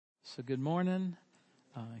So good morning.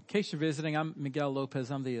 In case you're visiting, I'm Miguel Lopez.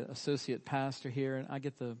 I'm the associate pastor here, and I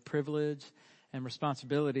get the privilege and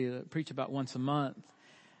responsibility to preach about once a month.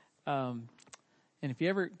 And if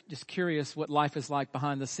you're ever just curious what life is like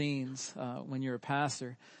behind the scenes when you're a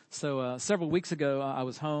pastor. So several weeks ago, I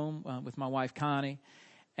was home with my wife, Connie,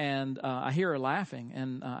 and I hear her laughing.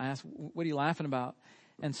 And I asked, what are you laughing about?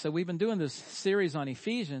 And so we've been doing this series on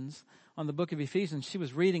Ephesians, on the book of Ephesians. She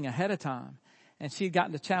was reading ahead of time. And she had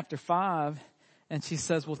gotten to chapter 5, and she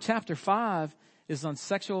says, well, chapter 5 is on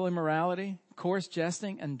sexual immorality, coarse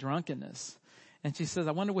jesting, and drunkenness. And she says,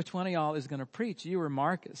 I wonder which one of y'all is going to preach, you or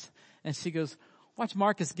Marcus. And she goes, watch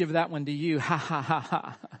Marcus give that one to you. Ha, ha,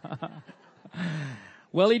 ha, ha.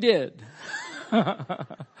 Well, he did.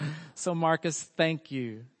 So, Marcus, thank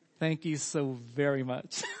you. Thank you so very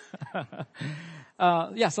much.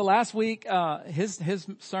 So last week, his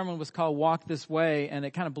sermon was called Walk This Way, and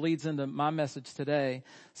it kind of bleeds into my message today.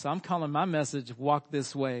 So I'm calling my message Walk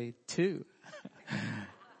This Way too.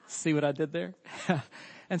 See what I did there?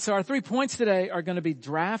 And so our 3 points today are going to be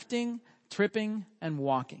drafting, tripping, and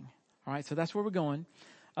walking. All right, so that's where we're going.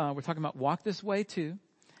 We're talking about Walk This Way too.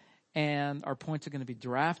 And our points are going to be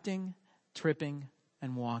drafting, tripping,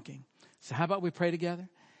 and walking. So how about we pray together?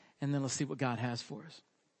 And then let's see what God has for us.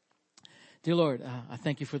 Dear Lord, I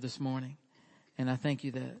thank you for this morning. And I thank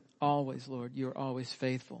you that always, Lord, you're always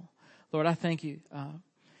faithful. Lord, I thank you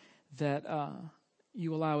that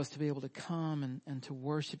you allow us to be able to come and to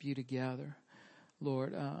worship you together.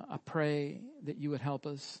 Lord, I pray that you would help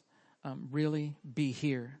us really be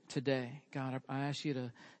here today. God, I ask you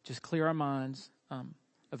to just clear our minds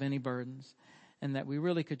of any burdens, and that we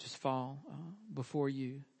really could just fall before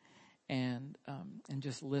you and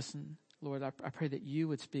just listen. Lord, I pray that you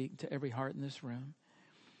would speak to every heart in this room.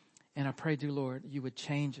 And I pray, dear Lord, you would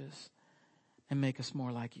change us and make us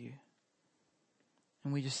more like you.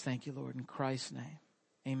 And we just thank you, Lord, in Christ's name.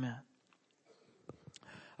 Amen.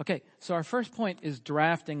 Okay, so our first point is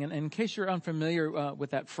drafting. And in case you're unfamiliar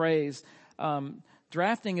with that phrase,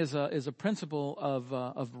 drafting is a principle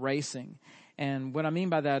of racing. And what I mean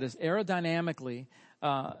by that is aerodynamically,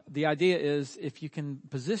 the idea is if you can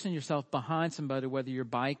position yourself behind somebody, whether you're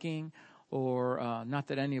biking or not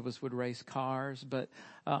that any of us would race cars, but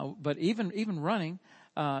even running,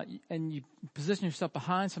 and you position yourself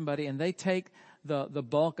behind somebody, and they take the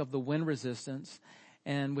bulk of the wind resistance,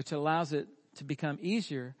 and which allows it to become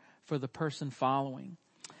easier for the person following.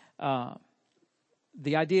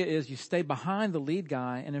 The idea is you stay behind the lead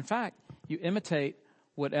guy, and in fact, you imitate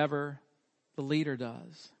whatever the leader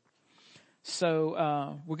does.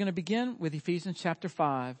 So we're going to begin with Ephesians chapter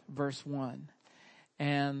 5, verse 1.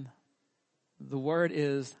 And the word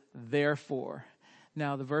is therefore.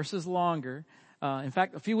 Now, the verse is longer. In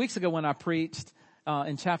fact, a few weeks ago when I preached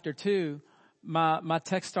in chapter 2, my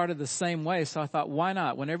text started the same way. So I thought, why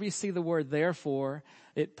not? Whenever you see the word therefore,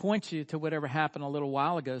 it points you to whatever happened a little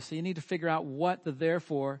while ago. So you need to figure out what the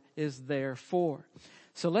therefore is there for.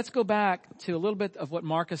 So let's go back to a little bit of what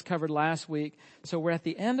Marcus covered last week. So we're at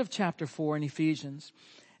the end of chapter 4 in Ephesians,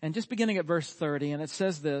 and just beginning at verse 30, and it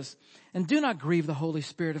says this, and do not grieve the Holy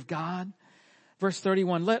Spirit of God. Verse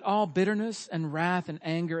 31, let all bitterness and wrath and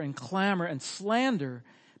anger and clamor and slander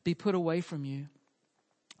be put away from you,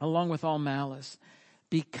 along with all malice.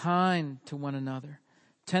 Be kind to one another,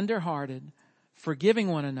 tender-hearted, forgiving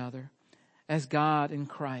one another, as God in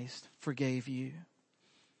Christ forgave you.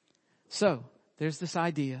 So, there's this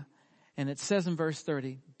idea, and it says in verse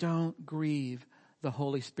 30, don't grieve the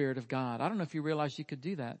Holy Spirit of God. I don't know if you realize you could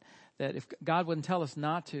do that if God wouldn't tell us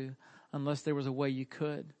not to, unless there was a way you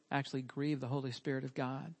could actually grieve the Holy Spirit of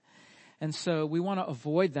God. And so we want to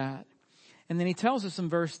avoid that. And then he tells us in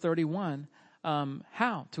verse 31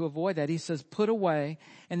 how to avoid that. He says, put away,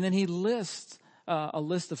 and then he lists a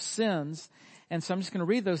list of sins. And so I'm just going to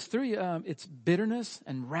read those through you. It's bitterness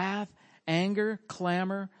and wrath, anger,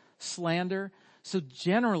 clamor, slander. So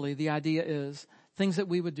generally, the idea is things that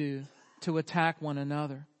we would do to attack one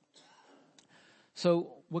another.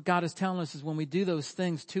 So what God is telling us is when we do those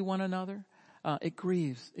things to one another, it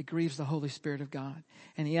grieves the Holy Spirit of God.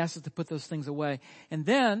 And he asks us to put those things away. And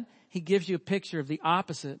then he gives you a picture of the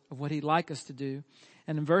opposite of what he'd like us to do.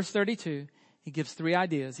 And in verse 32, he gives 3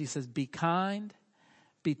 ideas. He says, be kind,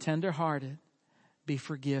 be tender-hearted, be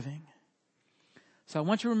forgiving. So I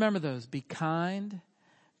want you to remember those. Be kind,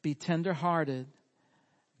 be tender-hearted,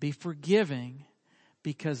 be forgiving,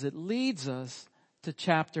 because it leads us to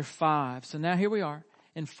chapter 5. So now here we are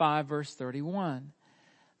in 5 verse 31.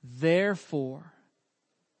 Therefore,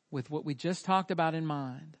 with what we just talked about in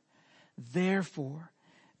mind, therefore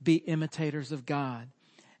be imitators of God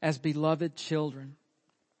as beloved children.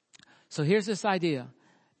 So here's this idea.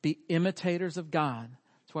 Be imitators of God.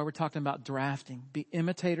 That's why we're talking about drafting. Be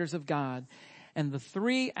imitators of God. And the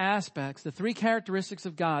three aspects, the three characteristics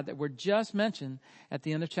of God that were just mentioned at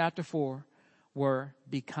the end of chapter 4 were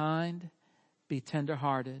be kind, be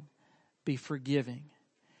tenderhearted, be forgiving.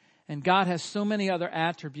 And God has so many other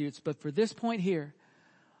attributes, but for this point here,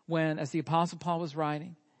 when, as the Apostle Paul was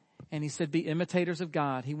writing, and he said, be imitators of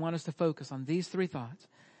God, he wants us to focus on these three thoughts.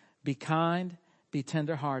 Be kind, be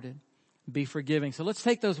tenderhearted, be forgiving. So let's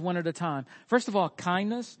take those one at a time. First of all,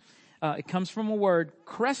 kindness. It comes from a word,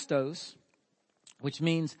 Christos, which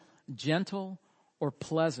means gentle or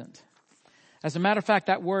pleasant. As a matter of fact,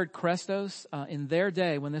 that word Christos, in their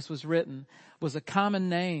day when this was written, was a common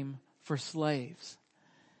name for slaves.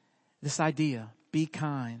 This idea, be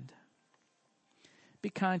kind. Be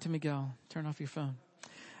kind to Miguel. Turn off your phone.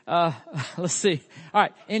 Let's see. All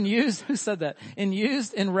right. Who said that?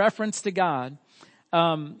 In reference to God,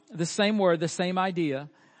 the same word, the same idea.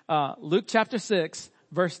 Luke chapter 6,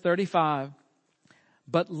 verse 35.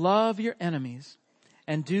 But love your enemies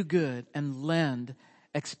and do good and lend,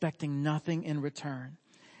 expecting nothing in return.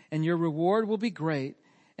 And your reward will be great,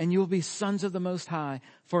 and you will be sons of the Most High.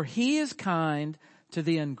 For he is kind to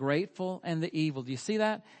the ungrateful and the evil. Do you see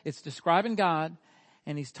that? It's describing God,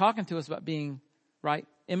 and he's talking to us about being, right,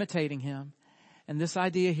 imitating him. And this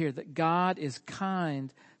idea here that God is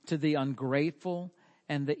kind to the ungrateful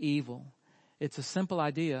and the evil. It's a simple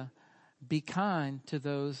idea. Be kind to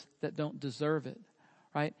those that don't deserve it,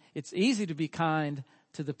 right? It's easy to be kind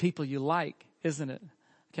to the people you like, isn't it?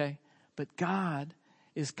 Okay. But God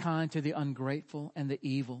is kind to the ungrateful and the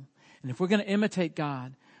evil. And if we're going to imitate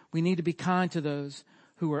God, we need to be kind to those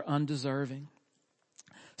who are undeserving.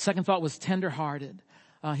 Second thought was tenderhearted.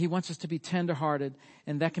 He wants us to be tenderhearted,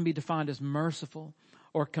 and that can be defined as merciful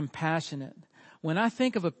or compassionate. When I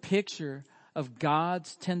think of a picture of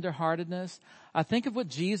God's tenderheartedness, I think of what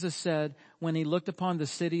Jesus said when he looked upon the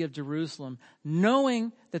city of Jerusalem,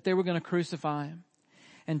 knowing that they were going to crucify him.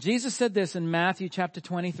 And Jesus said this in Matthew chapter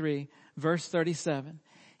 23, verse 37.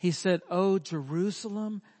 He said, "Oh,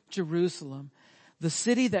 Jerusalem, Jerusalem, the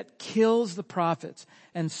city that kills the prophets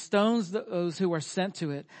and stones those who are sent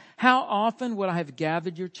to it. How often would I have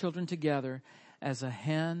gathered your children together as a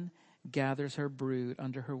hen gathers her brood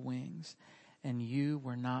under her wings, and you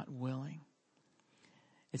were not willing."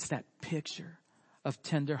 It's that picture of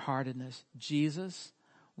tenderheartedness. Jesus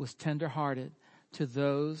was tenderhearted to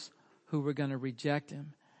those who were going to reject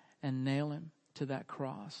him and nail him to that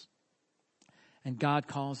cross. And God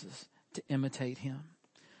calls us to imitate him.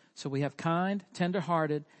 So we have kind,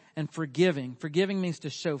 tenderhearted, and forgiving. Forgiving means to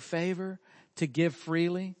show favor, to give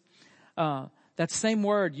freely. That same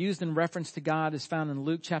word used in reference to God is found in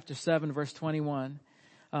Luke chapter 7, verse 21.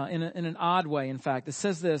 In an odd way, in fact. It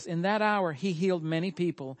says this, "In that hour he healed many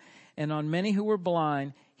people, and on many who were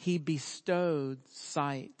blind he bestowed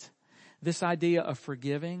sight." This idea of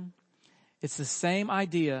forgiving, it's the same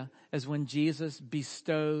idea as when Jesus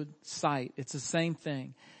bestowed sight. It's the same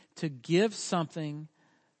thing. To give something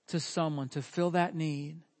to someone, to fill that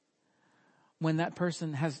need when that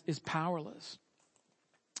person is powerless.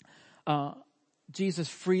 Jesus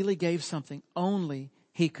freely gave something only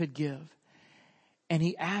he could give. And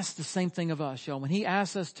he asked the same thing of us, y'all. When he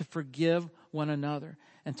asks us to forgive one another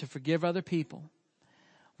and to forgive other people,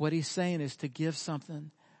 what he's saying is to give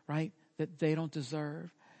something, right, that they don't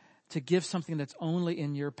deserve. To give something that's only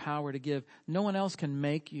in your power to give. No one else can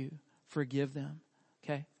make you forgive them.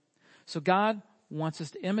 Okay? So God wants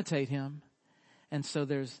us to imitate him. And so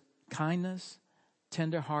there's kindness,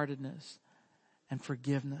 tenderheartedness, and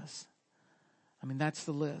forgiveness. I mean, that's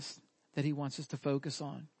the list that he wants us to focus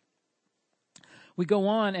on. We go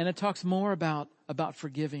on, and it talks more about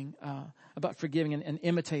forgiving and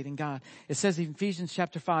imitating God. It says in Ephesians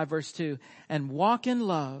chapter 5, verse 2, "And walk in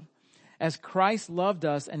love as Christ loved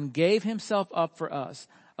us and gave himself up for us,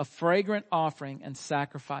 a fragrant offering and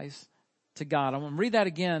sacrifice to God." I want to read that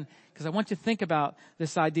again because I want you to think about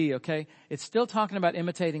this idea, okay? It's still talking about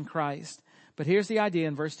imitating Christ. But here's the idea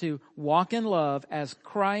in verse 2. "Walk in love as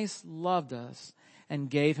Christ loved us and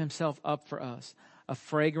gave himself up for us, a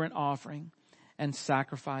fragrant offering and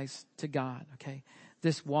sacrifice to God." Okay.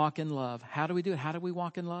 This walk in love. How do we do it? How do we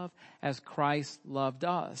walk in love? As Christ loved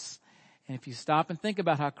us. And if you stop and think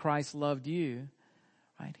about how Christ loved you,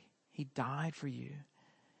 right? He died for you.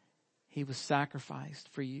 He was sacrificed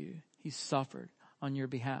for you. He suffered on your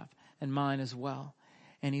behalf and mine as well.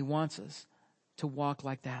 And he wants us to walk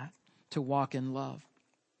like that, to walk in love.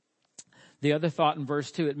 The other thought in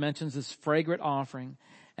verse 2, it mentions this fragrant offering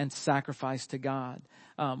and sacrifice to God.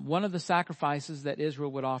 One of the sacrifices that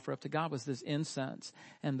Israel would offer up to God was this incense.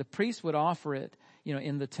 And the priest would offer it,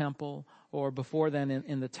 in the temple, or before then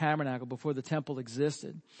in the tabernacle, before the temple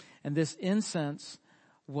existed. And this incense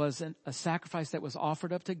was a sacrifice that was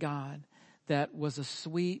offered up to God that was a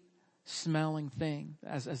sweet smelling thing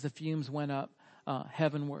as the fumes went up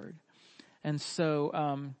heavenward. And so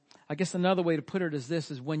I guess another way to put it is this,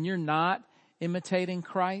 is when you're not imitating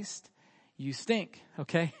Christ, you stink,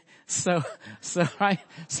 okay? So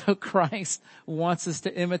Christ wants us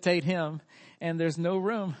to imitate him, and there's no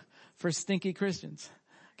room for stinky Christians,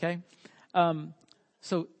 okay?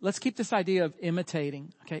 So let's keep this idea of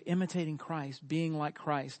imitating, okay? Imitating Christ, being like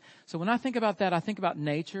Christ. So when I think about that, I think about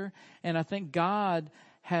nature, and I think God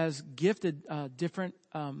has gifted different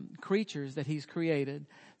creatures that he's created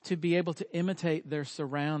to be able to imitate their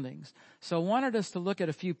surroundings. So I wanted us to look at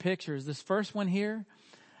a few pictures. This first one here,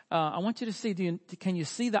 I want you to see, can you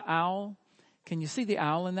see the owl? Can you see the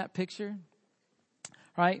owl in that picture?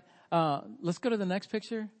 Right? Let's go to the next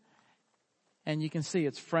picture. And you can see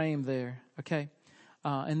it's framed there. Okay.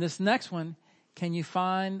 And this next one, can you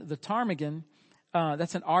find the ptarmigan?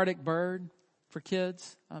 That's an Arctic bird for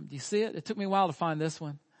kids. Do you see it? It took me a while to find this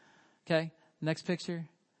one. Okay. Next picture.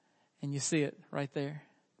 And you see it right there.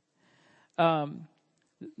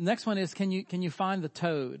 Next one is, can you find the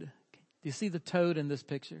toad? Do you see the toad in this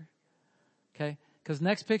picture? Okay. Because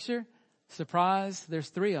next picture, surprise, there's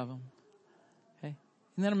 3 of them. Okay.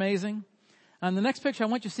 Isn't that amazing? On the next picture, I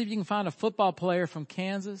want you to see if you can find a football player from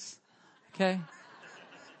Kansas. Okay.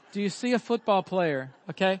 Do you see a football player?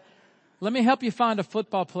 Okay. Let me help you find a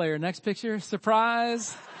football player. Next picture,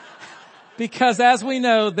 surprise. Because as we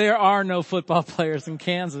know, there are no football players in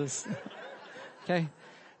Kansas. Okay.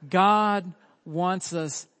 God wants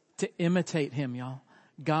us to imitate him, y'all.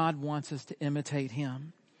 God wants us to imitate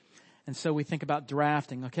him. And so we think about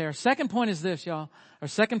drafting. Okay. Our second point is this, y'all. Our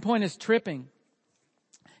second point is tripping.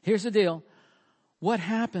 Here's the deal. What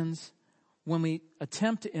happens when we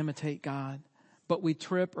attempt to imitate God, but we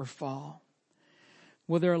trip or fall?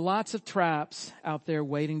 Well, there are lots of traps out there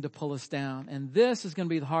waiting to pull us down. And this is going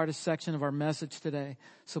to be the hardest section of our message today.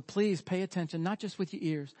 So please pay attention, not just with your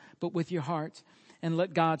ears, but with your hearts, and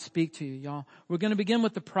let God speak to you, y'all. We're going to begin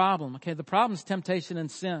with the problem. Okay. The problem is temptation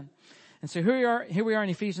and sin. And so here we are in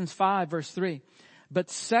Ephesians 5 verse 3.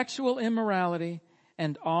 But sexual immorality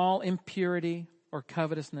and all impurity or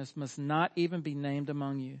covetousness must not even be named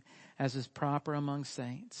among you, as is proper among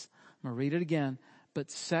saints. I'm going to read it again.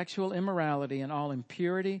 But sexual immorality and all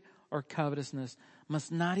impurity or covetousness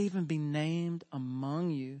must not even be named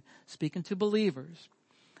among you, speaking to believers,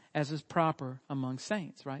 as is proper among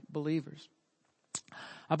saints, right? Believers.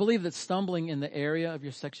 I believe that stumbling in the area of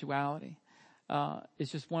your sexuality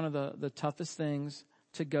is just one of the toughest things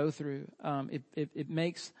to go through. It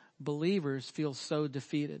makes believers feel so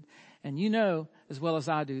defeated. And you know as well as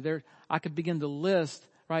I do, I could begin to list,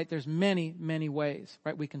 right? There's many, many ways,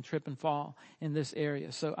 right? We can trip and fall in this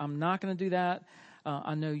area. So I'm not going to do that.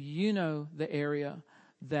 I know you know the area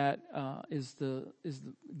that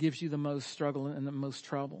gives you the most struggle and the most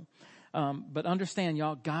trouble. But understand,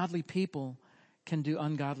 y'all, godly people can do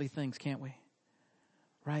ungodly things, can't we?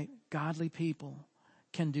 Right? Godly people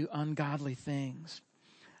can do ungodly things.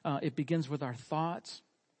 It begins with our thoughts,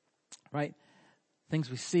 right? Things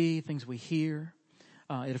we see, things we hear.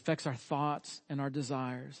 It affects our thoughts and our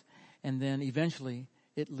desires. And then eventually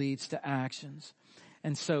it leads to actions.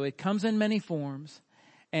 And so it comes in many forms.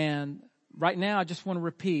 And right now I just want to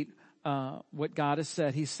repeat what God has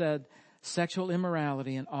said. He said, sexual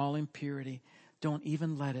immorality and all impurity, don't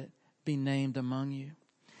even let it be named among you.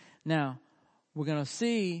 Now, we're going to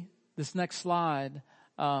see this next slide,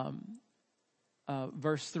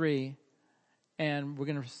 verse 3. And we're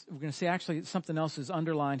going to see actually something else is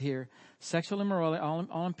underlined here. Sexual immorality,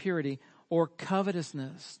 all impurity, or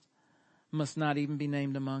covetousness must not even be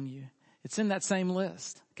named among you. It's in that same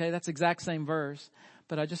list. Okay, that's the exact same verse.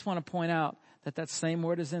 But I just want to point out that same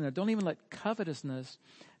word is in there. Don't even let covetousness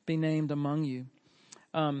be named among you.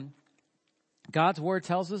 God's word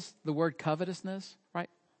tells us the word covetousness, right?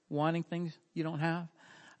 Wanting things you don't have.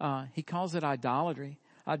 He calls it idolatry.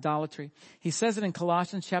 He says it in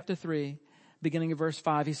Colossians chapter 3. Beginning of verse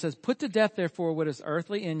 5, he says, put to death, therefore, what is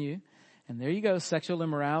earthly in you. And there you go, sexual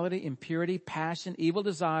immorality, impurity, passion, evil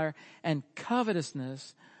desire, and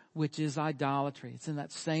covetousness, which is idolatry. It's in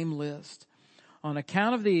that same list. On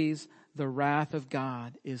account of these, the wrath of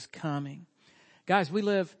God is coming. Guys, we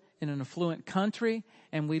live in an affluent country,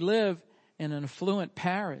 and we live in an affluent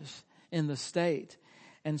parish in the state.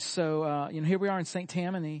 And so, here we are in St.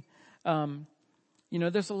 Tammany.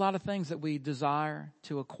 There's a lot of things that we desire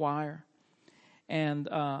to acquire. And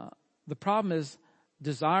the problem is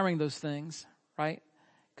desiring those things, right?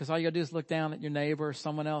 Because all you gotta do is look down at your neighbor or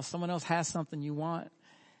someone else. Someone else has something you want.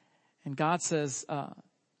 And God says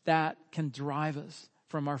that can drive us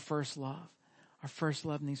from our first love. Our first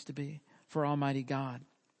love needs to be for Almighty God.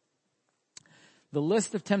 The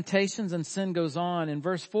list of temptations and sin goes on. In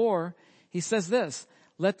verse 4, he says this,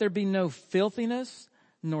 let there be no filthiness,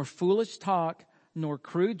 nor foolish talk, nor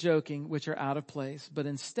crude joking, which are out of place, but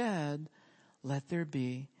instead, let there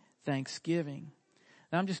be thanksgiving.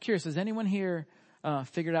 Now, I'm just curious, has anyone here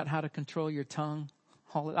figured out how to control your tongue?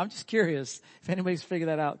 I'm just curious if anybody's figured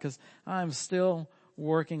that out, because I'm still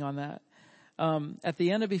working on that. At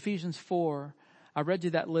the end of Ephesians 4, I read you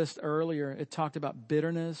that list earlier. It talked about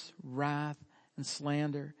bitterness, wrath, and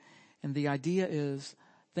slander. And the idea is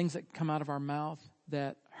things that come out of our mouth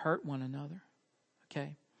that hurt one another.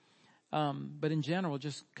 Okay. But in general,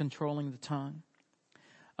 just controlling the tongue.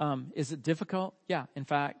 Is it difficult? Yeah. In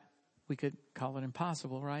fact, we could call it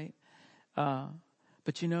impossible, right?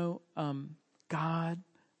 But God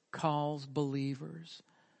calls believers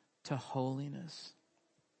to holiness.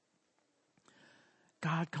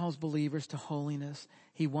 God calls believers to holiness.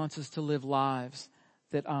 He wants us to live lives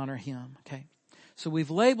that honor Him. Okay. So we've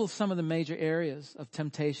labeled some of the major areas of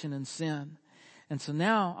temptation and sin. And so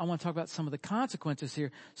now I want to talk about some of the consequences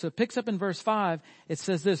here. So it picks up in verse 5. It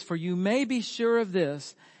says this, for you may be sure of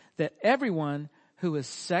this, that everyone who is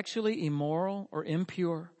sexually immoral or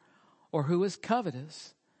impure, or who is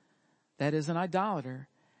covetous, that is an idolater,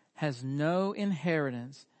 has no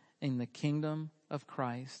inheritance in the kingdom of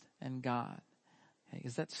Christ and God. Okay,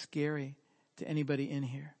 is that scary to anybody in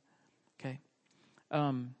here? Okay.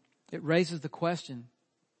 It raises the question,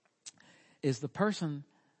 is the person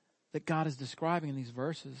that God is describing in these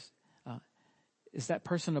verses, is that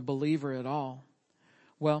person a believer at all?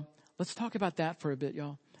 Well, let's talk about that for a bit,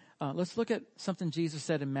 y'all. Let's look at something Jesus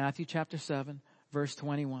said in Matthew chapter 7, verse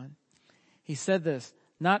 21. He said this,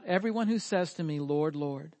 not everyone who says to me, Lord,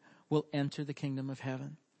 Lord, will enter the kingdom of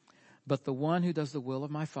heaven, but the one who does the will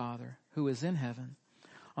of my Father who is in heaven.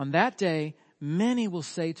 On that day, many will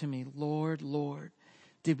say to me, Lord, Lord,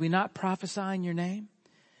 did we not prophesy in your name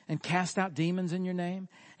and cast out demons in your name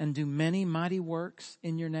and do many mighty works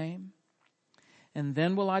in your name? And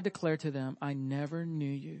then will I declare to them, I never knew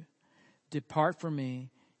you. Depart from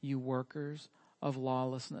me, you workers of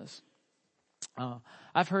lawlessness.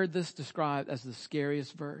 I've heard this described as the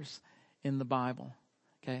scariest verse in the Bible.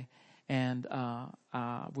 Okay. And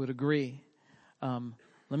I would agree.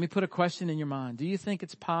 Let me put a question in your mind. Do you think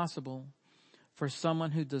it's possible for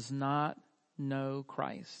someone who does not know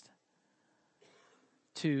Christ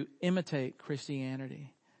to imitate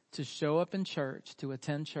Christianity, to show up in church, to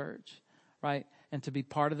attend church, right? And to be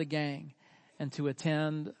part of the gang and to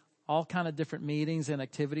attend all kind of different meetings and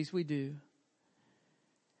activities we do,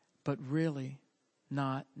 but really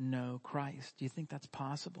not know Christ? Do you think that's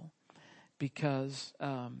possible? Because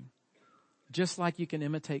just like you can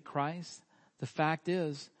imitate Christ, the fact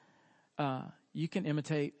is you can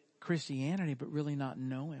imitate Christianity but really not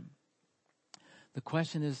know Him. The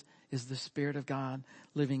question is the Spirit of God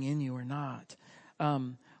living in you or not?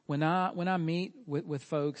 When I meet with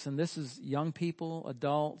folks, and this is young people,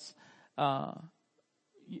 adults,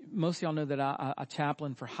 most of y'all know that I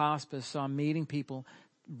chaplain for hospice, so I'm meeting people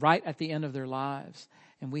right at the end of their lives.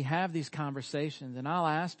 And we have these conversations, and I'll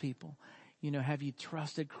ask people, have you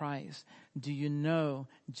trusted Christ? Do you know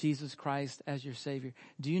Jesus Christ as your Savior?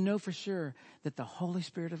 Do you know for sure that the Holy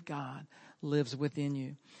Spirit of God lives within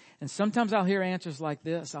you? And sometimes I'll hear answers like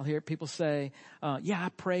this. I'll hear people say,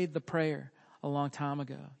 I prayed the prayer a long time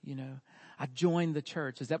ago. I joined the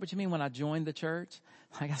church. Is that what you mean when I joined the church?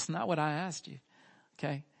 Like, that's not what I asked you.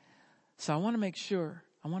 Okay. So I want to make sure.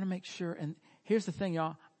 And here's the thing,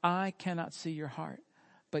 y'all. I cannot see your heart,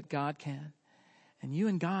 but God can. And you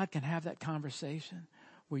and God can have that conversation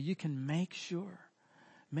where you can make sure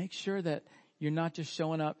that you're not just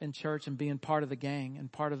showing up in church and being part of the gang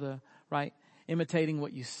and part of the, right, imitating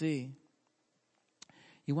what you see.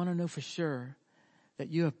 You want to know for sure that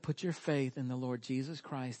you have put your faith in the Lord Jesus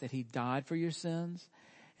Christ, that He died for your sins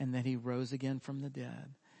and that He rose again from the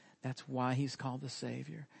dead. That's why He's called the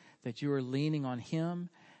Savior, that you are leaning on Him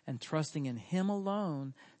and trusting in Him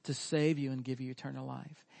alone to save you and give you eternal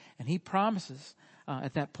life. And He promises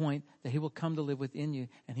at that point that He will come to live within you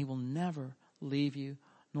and He will never leave you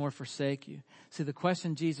nor forsake you. See, the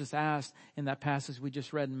question Jesus asked in that passage we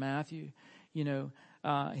just read in Matthew, He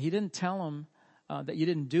didn't tell him that you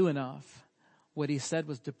didn't do enough. What He said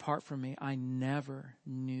was, depart from me. I never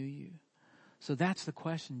knew you. So that's the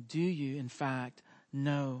question. Do you, in fact,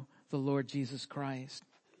 know the Lord Jesus Christ?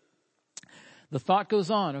 The thought goes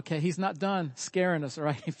on, okay? He's not done scaring us, all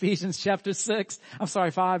right? Ephesians chapter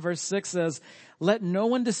 5 verse 6 says, let no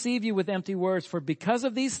one deceive you with empty words, for because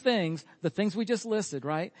of these things, the things we just listed,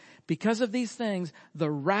 right? Because of these things, the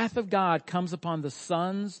wrath of God comes upon the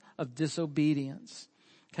sons of disobedience.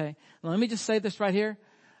 Okay? Now let me just say this right here.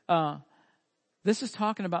 This is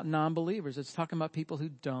talking about non-believers. It's talking about people who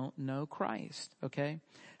don't know Christ, okay?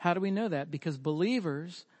 How do we know that? Because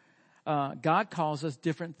believers, God calls us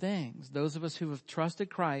different things. Those of us who have trusted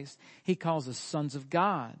Christ, He calls us sons of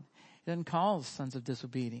God. He doesn't call us sons of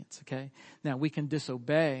disobedience, okay? Now, we can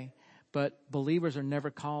disobey, but believers are never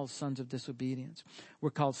called sons of disobedience. We're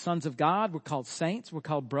called sons of God. We're called saints. We're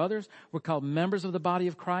called brothers. We're called members of the body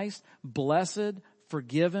of Christ, blessed,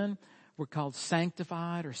 forgiven. We're called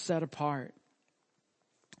sanctified or set apart.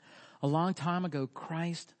 A long time ago,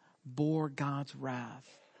 Christ bore God's wrath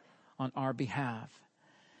on our behalf.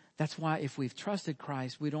 That's why if we've trusted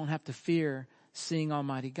Christ, we don't have to fear seeing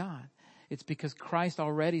Almighty God. It's because Christ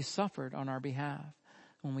already suffered on our behalf.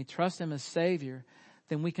 When we trust Him as Savior,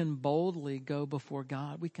 then we can boldly go before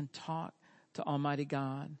God. We can talk to Almighty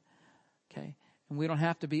God. Okay? And we don't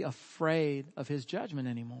have to be afraid of His judgment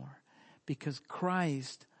anymore, because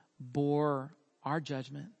Christ bore our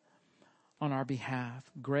judgment on our behalf.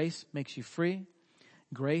 Grace makes you free.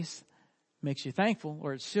 Grace makes you thankful,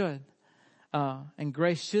 or it should. And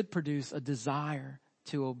grace should produce a desire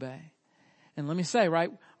to obey. And let me say,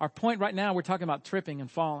 right, our point right now, we're talking about tripping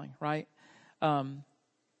and falling, right? All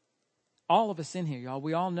of us in here, y'all,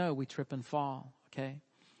 we all know we trip and fall, okay?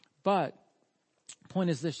 But point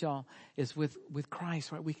is this, y'all, is with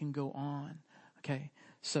Christ, right, we can go on, okay?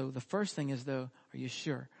 So the first thing is, though, are you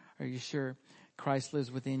sure? Are you sure Christ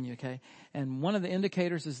lives within you, okay? And one of the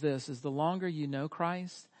indicators is this, is the longer you know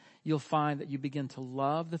Christ, you'll find that you begin to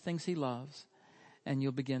love the things He loves, and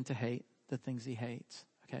you'll begin to hate the things He hates,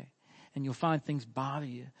 okay? And you'll find things bother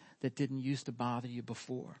you that didn't used to bother you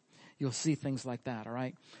before. You'll see things like that, all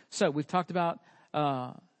right? So we've talked about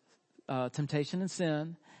temptation and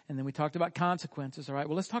sin, and then we talked about consequences, all right?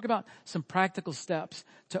 Well, let's talk about some practical steps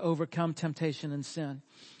to overcome temptation and sin.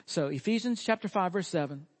 So Ephesians chapter 5, verse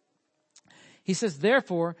 7, he says,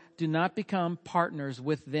 therefore, do not become partners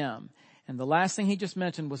with them. And the last thing he just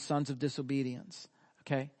mentioned was sons of disobedience,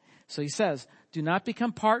 okay? So he says, do not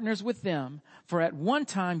become partners with them, for at one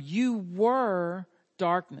time you were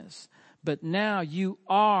darkness, but now you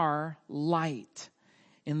are light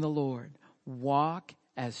in the Lord. Walk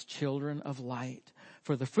as children of light.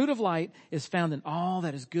 For the fruit of light is found in all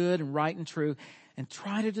that is good and right and true, and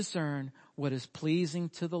try to discern what is pleasing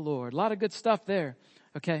to the Lord. A lot of good stuff there,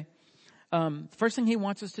 okay? First thing he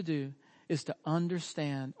wants us to do is to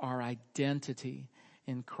understand our identity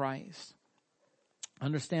in Christ.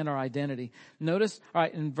 Understand our identity. Notice, all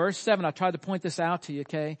right, in verse 7, I tried to point this out to you,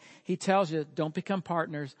 okay? He tells you, don't become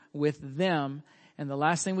partners with them. And the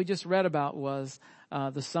last thing we just read about was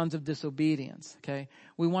the sons of disobedience, okay?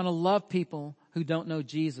 We want to love people who don't know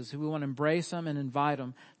Jesus, who we want to embrace them and invite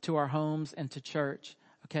them to our homes and to church,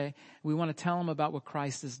 okay? We want to tell them about what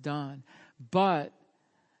Christ has done. But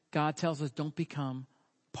God tells us, don't become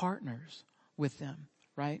partners with them,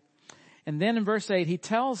 right? And then in verse 8, he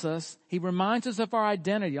tells us, he reminds us of our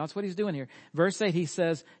identity. That's what he's doing here. Verse 8, he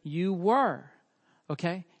says, you were,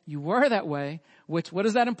 okay? You were that way, which, what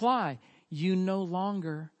does that imply? You no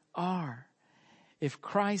longer are. If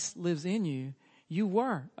Christ lives in you, you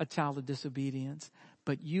were a child of disobedience,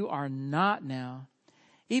 but you are not now,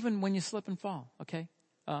 even when you slip and fall, okay?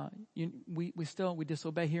 We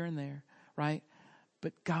disobey here and there, right?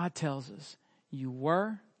 But God tells us, you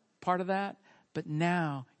were part of that, but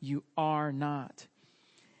now you are not.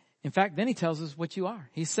 In fact, then he tells us what you are.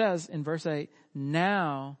 He says in verse 8,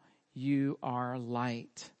 now you are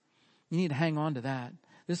light. You need to hang on to that.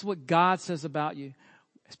 This is what God says about you,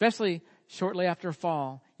 especially shortly after a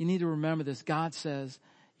fall. You need to remember this. God says,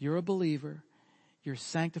 you're a believer. You're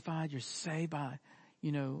sanctified. You're saved by,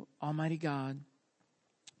 Almighty God.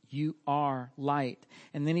 You are light.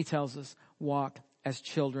 And then he tells us, walk as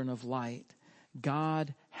children of light.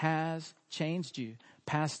 God has changed you.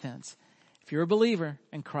 Past tense. If you're a believer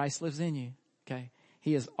and Christ lives in you, okay,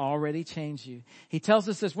 he has already changed you. He tells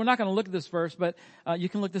us this. We're not going to look at this verse, but you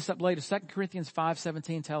can look this up later. 2 Corinthians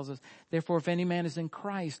 5:17 tells us, therefore, if any man is in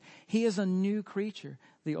Christ, he is a new creature.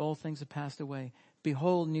 The old things have passed away.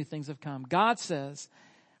 Behold, new things have come. God says,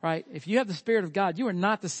 right, if you have the Spirit of God, you are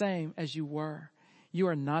not the same as you were. You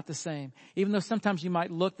are not the same. Even though sometimes you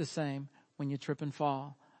might look the same when you trip and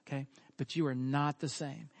fall, okay? But you are not the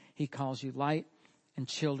same. He calls you light and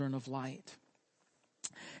children of light.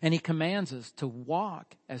 And he commands us to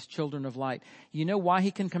walk as children of light. You know why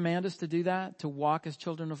he can command us to do that? To walk as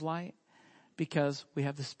children of light? Because we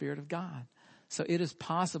have the Spirit of God. So it is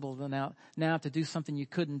possible now to do something you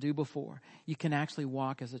couldn't do before. You can actually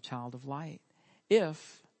walk as a child of light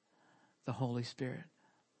if the Holy Spirit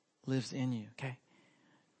lives in you, okay?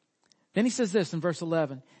 Then he says this in verse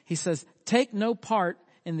 11. He says, take no part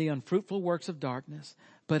in the unfruitful works of darkness,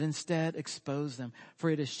 but instead expose them. For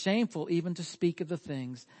it is shameful even to speak of the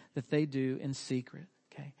things that they do in secret,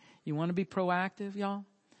 okay? You want to be proactive, y'all?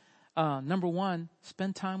 Number one,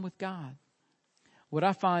 spend time with God. What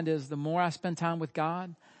I find is the more I spend time with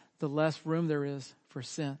God, the less room there is for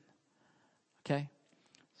sin. Okay?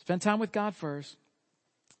 Spend time with God first.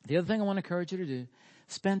 The other thing I want to encourage you to do,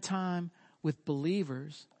 spend time with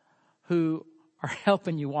believers who are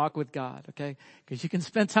helping you walk with God. Okay? Because you can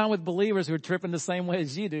spend time with believers who are tripping the same way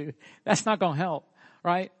as you do. That's not going to help.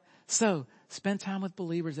 Right? So, spend time with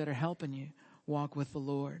believers that are helping you walk with the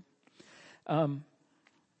Lord.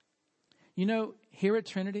 Here at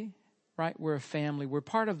Trinity, right? We're a family. We're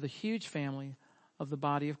part of the huge family of the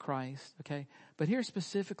body of Christ, okay? But here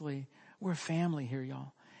specifically, we're a family here,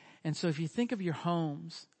 y'all. And so if you think of your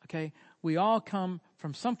homes, okay, we all come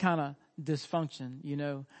from some kind of dysfunction,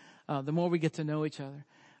 the more we get to know each other.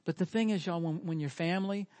 But the thing is, y'all, when you're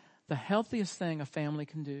family, the healthiest thing a family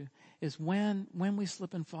can do is when we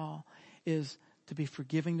slip and fall is to be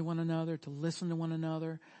forgiving to one another, to listen to one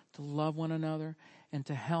another, to love one another, and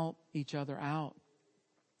to help each other out.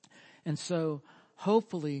 And so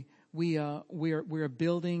hopefully we're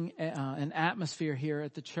building an atmosphere here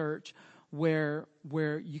at the church where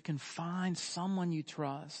you can find someone you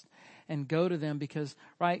trust and go to them because,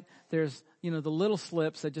 right, there's, the little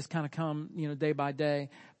slips that just kind of come, day by day.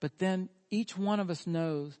 But then each one of us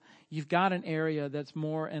knows you've got an area that's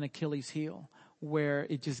more an Achilles heel where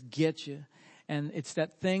it just gets you. And it's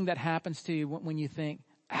that thing that happens to you when you think,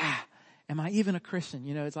 am I even a Christian?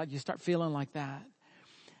 It's like you start feeling like that.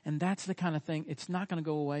 And that's the kind of thing, it's not going to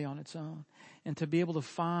go away on its own. And to be able to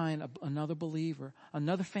find another believer,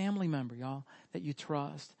 another family member, y'all, that you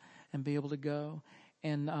trust and be able to go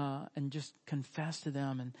and just confess to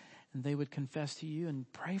them and they would confess to you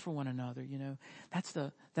and pray for one another, That's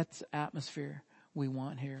the atmosphere we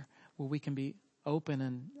want here where we can be open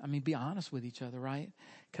and, be honest with each other, right?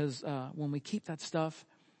 Because when we keep that stuff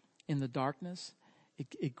in the darkness,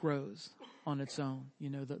 it grows on its own.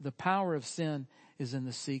 The power of sin is in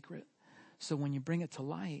the secret. So when you bring it to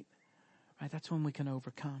light, right, that's when we can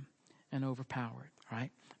overcome and overpower it,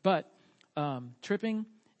 right? But tripping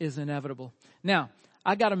is inevitable. Now,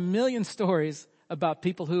 I got a million stories about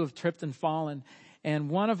people who have tripped and fallen. And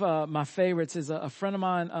one of my favorites is a friend of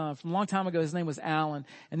mine from a long time ago. His name was Alan.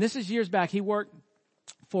 And this is years back. He worked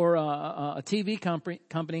for a TV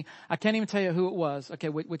company. I can't even tell you who it was. Okay,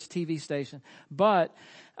 which TV station. But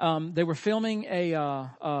they were filming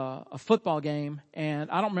a football game, and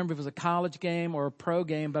I don't remember if it was a college game or a pro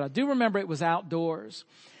game, but I do remember it was outdoors.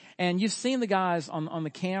 And you've seen the guys on the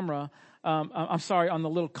camera. On the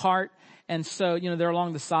little cart. And so, they're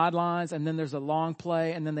along the sidelines, and then there's a long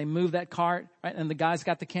play, and then they move that cart, right? And the guy's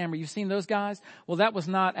got the camera. You've seen those guys? Well, that was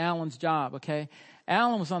not Alan's job, okay?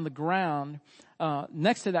 Alan was on the ground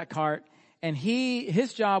next to that cart, and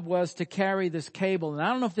his job was to carry this cable. And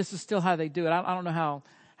I don't know if this is still how they do it. I don't know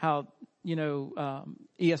how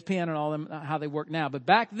ESPN and all them, how they work now. But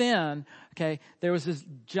back then, okay, there was this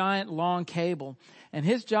giant long cable, and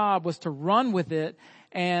his job was to run with it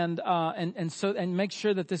and make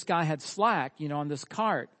sure that this guy had slack, on this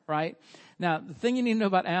cart, right? Now, the thing you need to know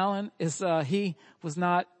about Alan is, he was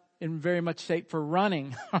not in very much shape for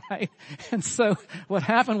running, right? And so what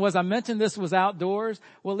happened was, I mentioned this was outdoors.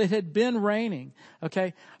 Well, it had been raining,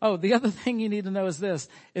 okay? Oh, the other thing you need to know is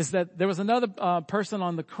that there was another person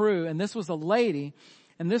on the crew, and this was a lady,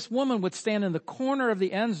 and this woman would stand in the corner of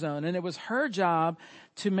the end zone, and it was her job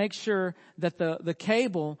to make sure that the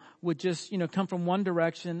cable would just, come from one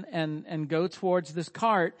direction and go towards this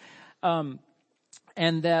cart, and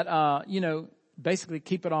that, basically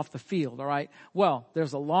keep it off the field, all right? Well,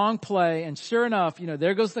 there's a long play, and sure enough,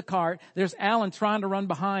 there goes the cart. There's Alan trying to run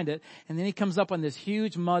behind it, and then he comes up on this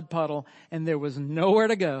huge mud puddle, and there was nowhere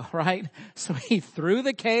to go, right? So he threw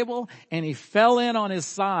the cable, and he fell in on his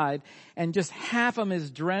side, and just half of him is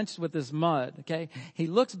drenched with this mud, okay? He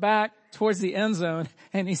looks back towards the end zone,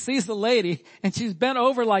 and he sees the lady, and she's bent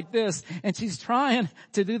over like this, and she's trying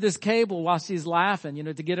to do this cable while she's laughing,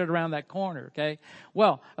 to get it around that corner, okay?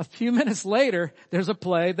 Well, a few minutes later, there's a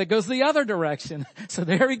play that goes the other direction. So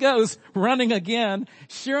there he goes, running again.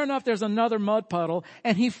 Sure enough, there's another mud puddle,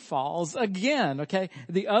 and he falls again, okay?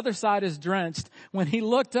 The other side is drenched. When he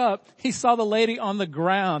looked up, he saw the lady on the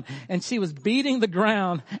ground, and she was beating the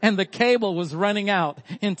ground, and the cable was running out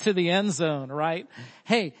into the end zone, right?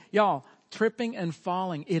 Hey, y'all, tripping and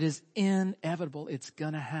falling. It is inevitable. It's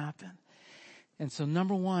going to happen. And so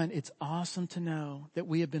number one, it's awesome to know that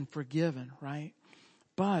we have been forgiven, right?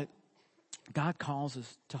 But God calls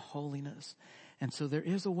us to holiness. And so there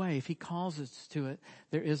is a way, if he calls us to it,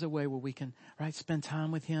 there is a way where we can, right, spend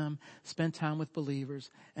time with him, spend time with believers,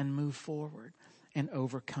 and move forward and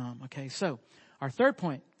overcome. Okay, so our third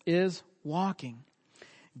point is walking.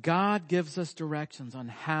 God gives us directions on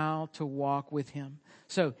how to walk with him.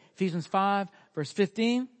 So Ephesians 5, verse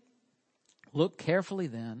 15, look carefully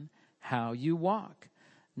then how you walk,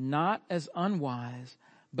 not as unwise,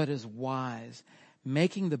 but as wise,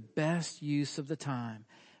 making the best use of the time,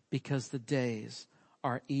 because the days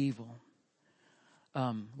are evil.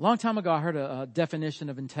 Long time ago, I heard a definition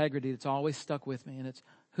of integrity that's always stuck with me, and it's,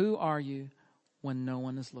 who are you when no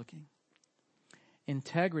one is looking?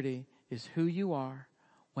 Integrity is who you are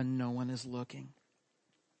when no one is looking.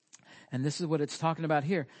 And this is what it's talking about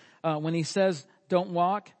here. When he says, don't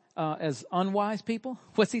walk as unwise people,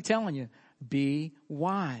 what's he telling you? Be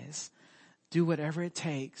wise. Do whatever it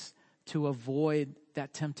takes to avoid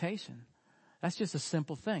that temptation. That's just a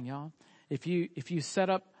simple thing, y'all. If you set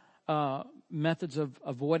up methods of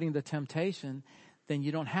avoiding the temptation, then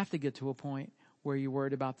you don't have to get to a point where you're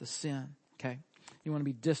worried about the sin, okay? You want to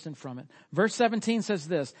be distant from it. Verse 17 says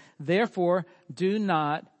this, therefore, do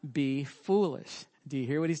not be foolish. Do you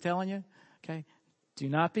hear what he's telling you? Okay. Do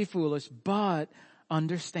not be foolish, but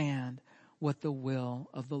understand what the will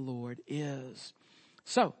of the Lord is.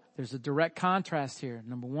 So there's a direct contrast here.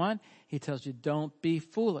 Number one, he tells you don't be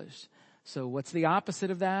foolish. So what's the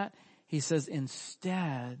opposite of that? He says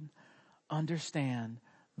instead, understand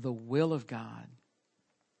the will of God.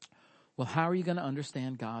 Well, how are you going to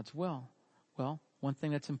understand God's will? Well, one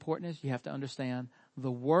thing that's important is you have to understand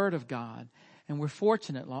the Word of God. And we're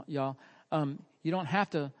fortunate, y'all. You don't have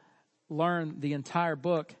to learn the entire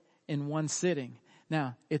book in one sitting.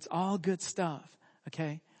 Now, it's all good stuff,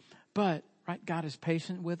 okay? But, right, God is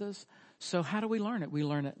patient with us. So how do we learn it? We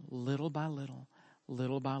learn it little by little,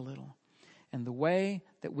 little by little. And the way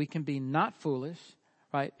that we can be not foolish,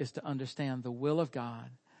 right, is to understand the will of God.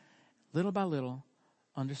 Little by little,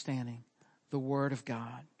 understanding the Word of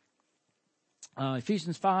God.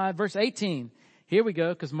 Ephesians 5, verse 18. Here we go,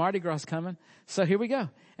 because Mardi Gras is coming. So here we go.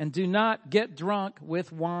 And do not get drunk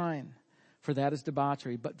with wine, for that is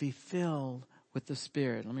debauchery, but be filled with the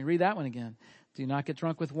Spirit. Let me read that one again. Do not get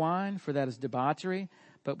drunk with wine, for that is debauchery,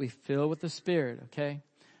 but be filled with the Spirit, okay?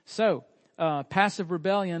 So, passive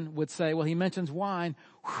rebellion would say, well, he mentions wine.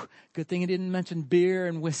 Whew, good thing he didn't mention beer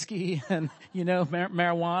and whiskey and,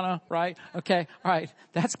 marijuana, right? Okay, all right.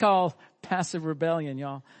 That's called passive rebellion,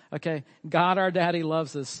 y'all. Okay, God our Daddy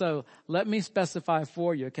loves us. So let me specify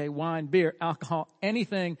for you, okay? Wine, beer, alcohol,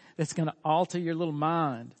 anything that's going to alter your little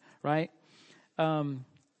mind, right?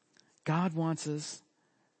 God wants us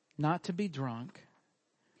not to be drunk.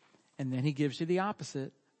 And then he gives you the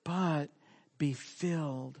opposite, but be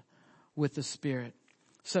filled with the Spirit.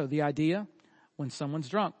 So the idea, when someone's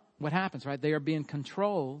drunk, what happens, right? They are being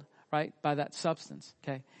controlled, right, by that substance,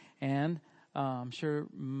 okay? And I'm sure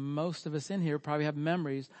most of us in here probably have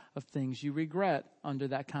memories of things you regret under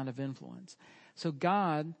that kind of influence. So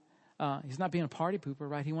God, he's not being a party pooper,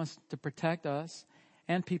 right? He wants to protect us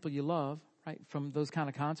and people you love, right, from those kind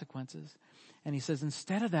of consequences. And he says,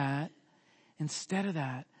 instead of that,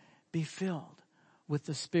 be filled with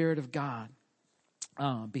the Spirit of God.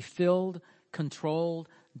 Be filled, controlled,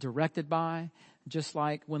 directed by, just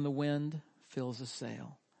like when the wind fills a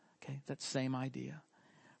sail. Okay, that same idea.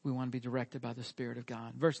 We want to be directed by the Spirit of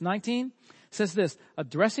God. Verse 19 says this,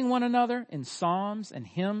 addressing one another in psalms and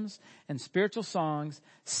hymns and spiritual songs,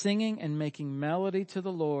 singing and making melody to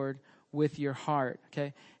the Lord with your heart.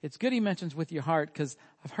 Okay, it's good he mentions with your heart, because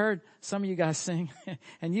I've heard some of you guys sing,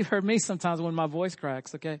 and you've heard me sometimes when my voice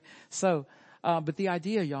cracks. Okay, so but the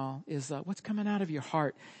idea, y'all, is what's coming out of your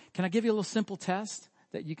heart. Can I give you a little simple test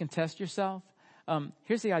that you can test yourself?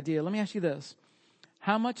 Here's the idea. Let me ask you this: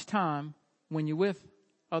 how much time, when you're with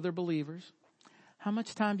other believers, how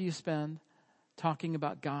much time do you spend talking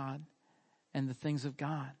about God and the things of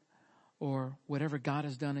God, or whatever God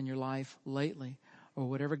has done in your life lately, or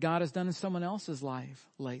whatever God has done in someone else's life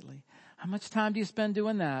lately? How much time do you spend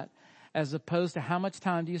doing that, as opposed to how much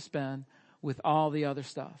time do you spend with all the other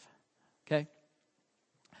stuff? Okay?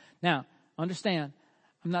 Now, understand,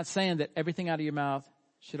 I'm not saying that everything out of your mouth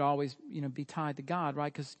should always, be tied to God,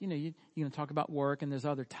 right? Because, you're going to talk about work and there's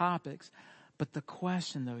other topics. But the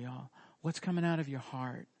question, though, y'all, what's coming out of your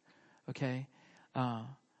heart? Okay?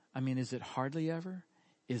 Is it hardly ever?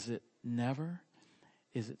 Is it never?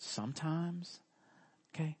 Is it sometimes?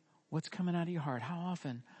 Okay? What's coming out of your heart? How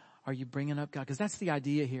often Are you bringing up God? Because that's the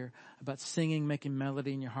idea here about singing, making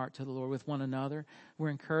melody in your heart to the Lord with one another. We're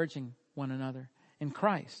encouraging one another in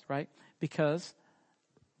Christ, right? Because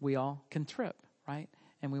we all can trip, right?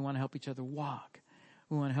 And we want to help each other walk.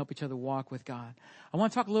 We want to help each other walk with God. I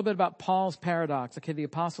want to talk a little bit about Paul's paradox. Okay, the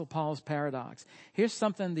Apostle Paul's paradox. Here's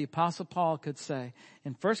something the Apostle Paul could say.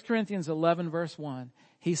 In 1 Corinthians 11, verse 1,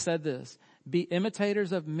 he said this, "Be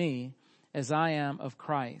imitators of me as I am of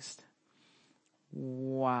Christ."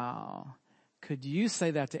 Wow. Could you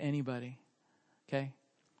say that to anybody? Okay.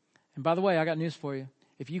 And by the way, I got news for you.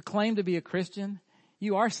 If you claim to be a Christian,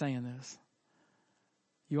 you are saying this.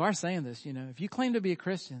 You are saying this, you know. If you claim to be a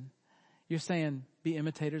Christian, you're saying, be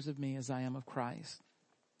imitators of me as I am of Christ.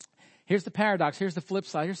 Here's the paradox. Here's the flip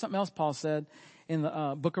side. Here's something else Paul said in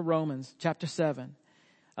the book of Romans, chapter 7.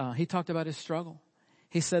 He talked about his struggle.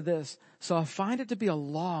 He said this, "So I find it to be a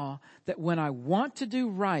law that when I want to do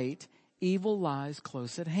right, evil lies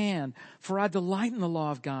close at hand. For I delight in the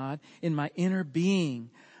law of God in my inner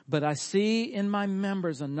being. But I see in my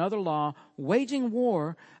members another law, waging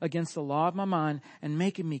war against the law of my mind and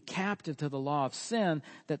making me captive to the law of sin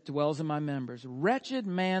that dwells in my members. Wretched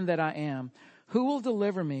man that I am, who will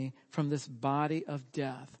deliver me from this body of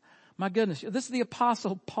death?" My goodness, this is the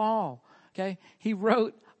Apostle Paul, okay? He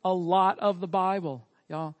wrote a lot of the Bible,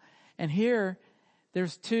 y'all. And here,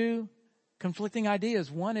 there's two conflicting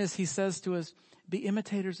ideas. One is he says to us, be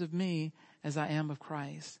imitators of me as I am of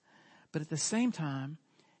Christ. But at the same time,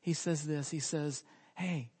 he says this, he says,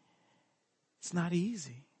 hey, it's not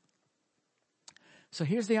easy. So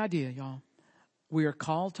here's the idea, y'all. We are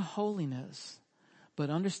called to holiness, but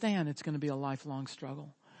understand it's going to be a lifelong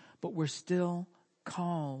struggle. But we're still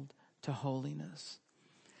called to holiness.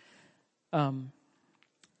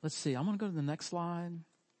 Let's see. I'm going to go to the next slide.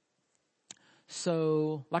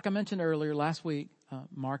 So, like I mentioned earlier, last week,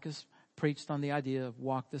 Marcus preached on the idea of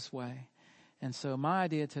walk this way. And so my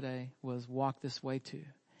idea today was walk this way too.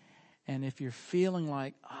 And if you're feeling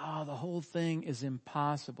like, the whole thing is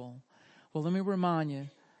impossible, well, let me remind you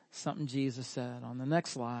something Jesus said on the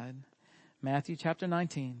next slide. Matthew chapter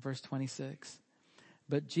 19, verse 26.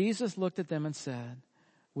 "But Jesus looked at them and said,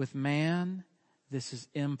 with man, this is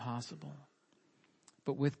impossible.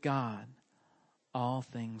 But with God, all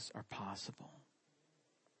things are possible."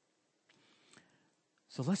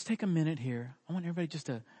 So let's take a minute here. I want everybody just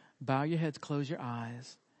to bow your heads, close your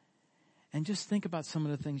eyes, and just think about some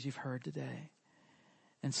of the things you've heard today.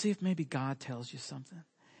 And see if maybe God tells you something.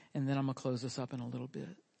 And then I'm going to close this up in a little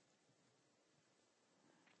bit.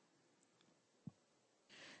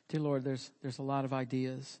 Dear Lord, there's a lot of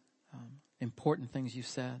ideas, important things you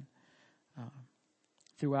said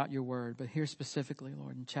throughout your word. But here specifically,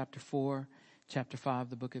 Lord, in chapter 4, chapter 5,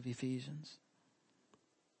 the book of Ephesians.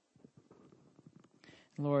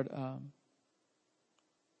 Lord,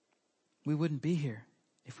 we wouldn't be here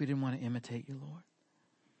if we didn't want to imitate you, Lord.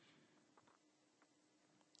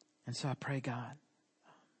 And so I pray, God,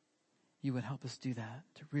 you would help us do that,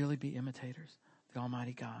 to really be imitators of the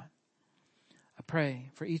Almighty God. I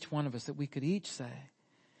pray for each one of us that we could each say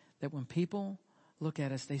that when people look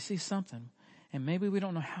at us, they see something. And maybe we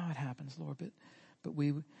don't know how it happens, Lord, but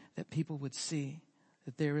that people would see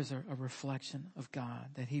that there is a reflection of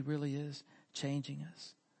God, that he really is changing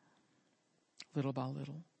us little by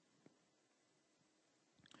little.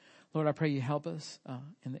 Lord, I pray you help us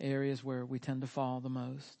in the areas where we tend to fall the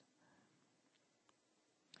most.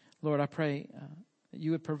 Lord, I pray that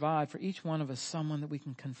you would provide for each one of us someone that we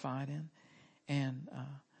can confide in, and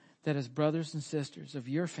that as brothers and sisters of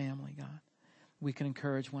your family, God, we can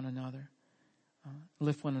encourage one another,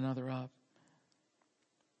 lift one another up.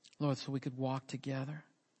 Lord, so we could walk together.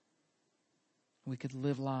 We could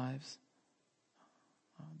live lives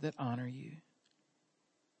that honor you.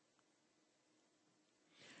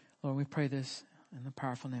 Lord, we pray this in the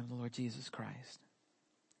powerful name of the Lord Jesus Christ.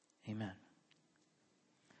 Amen.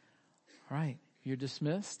 All right, you're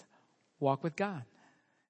dismissed. Walk with God.